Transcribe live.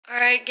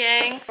Alright,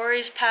 gang.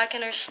 Rori's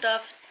packing her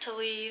stuff to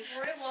leave.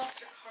 Rori lost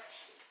her car.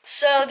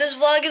 So this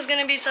vlog is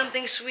gonna be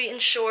something sweet and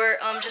short.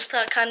 Just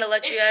to kind of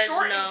let you guys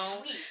short know. And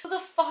sweet. Who the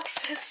fuck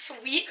says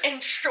sweet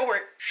and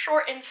short?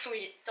 Short and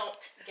sweet. Don't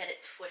get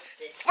it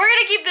twisted. We're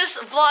gonna keep this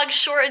vlog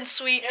short and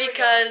sweet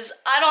because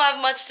I don't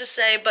have much to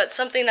say, but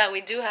something that we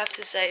do have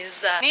to say is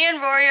that me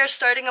and Rori are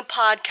starting a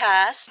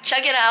podcast.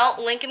 Check it out,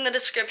 link in the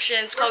description.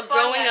 It's called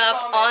Growing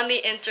Up on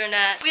the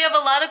Internet. We have a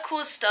lot of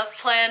cool stuff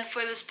planned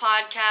for this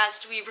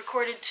podcast. We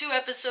recorded 2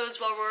 episodes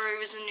while Rori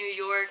was in New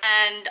York,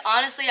 and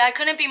honestly, I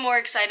couldn't be more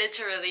excited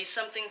to release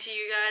something to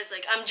you guys.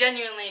 Like, I'm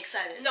genuinely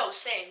excited. No,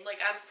 same. Like,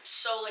 I'm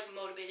so, like,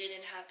 motivated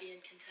and happy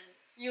and content.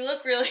 You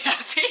look really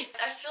happy.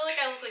 I feel like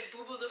I look like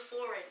Boo Boo the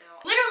Fool right now.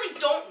 Literally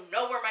don't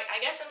know where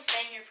I guess I'm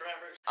staying here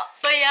forever.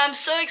 But yeah, I'm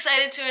so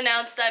excited to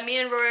announce that me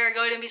and Rori are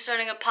going to be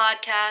starting a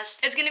podcast.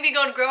 It's going to be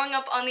called Growing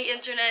Up on the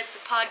Internet. It's a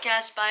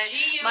podcast by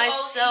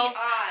myself.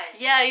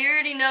 Yeah, you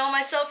already know.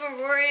 Myself and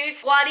Rori.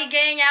 Guadi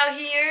gang out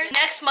here.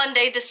 Next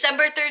Monday,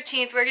 December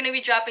 13th, we're going to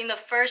be dropping the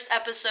first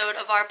episode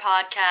of our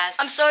podcast.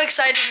 I'm so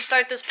excited to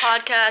start this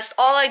podcast.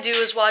 All I do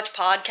is watch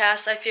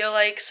podcasts, I feel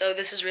like, so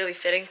this is really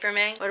fitting for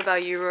me. What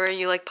about you, Rori?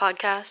 You like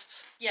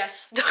podcasts?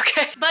 Yes.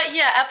 Okay. But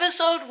yeah,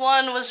 episode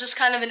 1 was just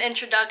kind of an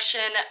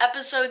introduction.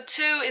 Episode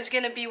 2 is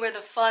gonna be where the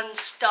fun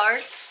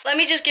starts. Let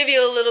me just give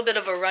you a little bit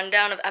of a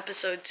rundown of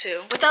episode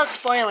 2. Without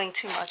spoiling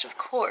too much, of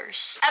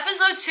course.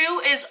 Episode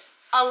 2 is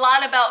a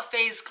lot about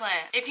FaZe Clan.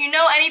 If you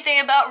know anything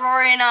about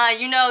Rori and I,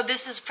 you know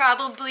this is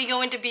probably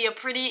going to be a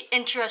pretty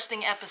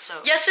interesting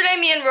episode. Yesterday,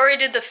 me and Rori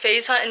did the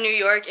FaZe hunt in New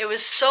York. It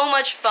was so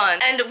much fun.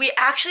 And we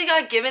actually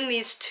got given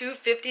these 2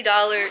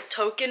 $50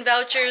 token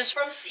vouchers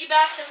from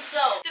Seabass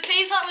himself. The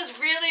FaZe hunt was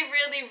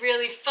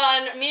really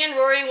fun. Me and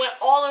Rori went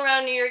all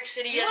around New York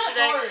City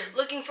yesterday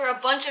looking for a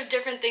bunch of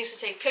different things to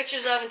take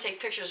pictures of and take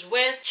pictures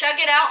with. Check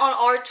it out on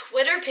our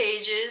Twitter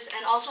pages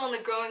and also on the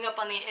Growing Up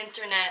on the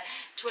Internet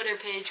Twitter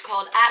page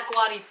called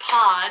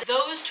 @GuadiPod.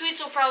 Those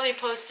tweets will probably be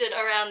posted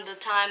around the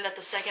time that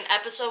the second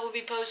episode will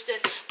be posted,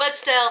 but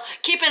still,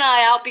 keep an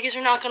eye out because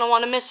you're not going to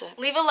want to miss it.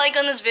 Leave a like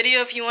on this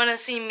video if you want to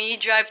see me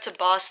drive to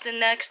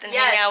Boston next and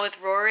hang out with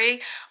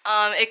Rori.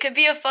 It could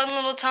be a fun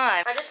little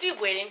time. I'd just be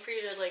waiting for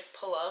you to like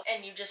pull up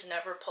and you just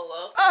never pull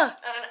up.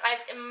 And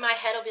in my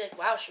head I'll be like,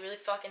 wow, she really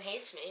fucking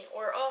hates me.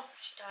 Or, oh,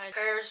 she died.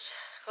 Prayers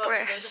go out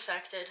to those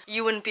affected.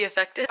 You wouldn't be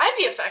affected? I'd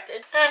be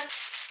affected.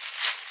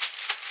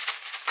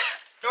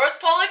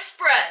 North Pole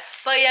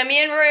Express. But yeah, me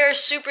and Rori are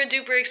super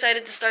duper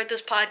excited to start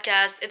this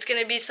podcast. It's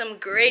gonna be some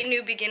great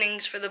new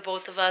beginnings for the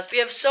both of us. We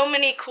have so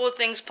many cool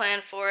things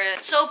planned for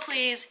it. So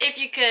please, if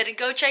you could,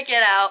 go check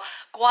it out.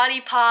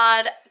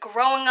 GuadiPod,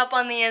 Growing Up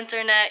on the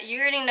Internet.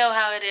 You already know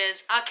how it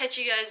is. I'll catch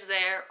you guys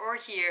there or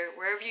here,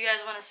 wherever you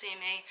guys want to see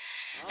me.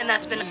 And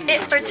that's been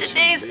it for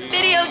today's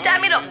video.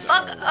 Damn me the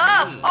fuck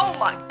up. Oh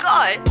my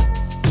god.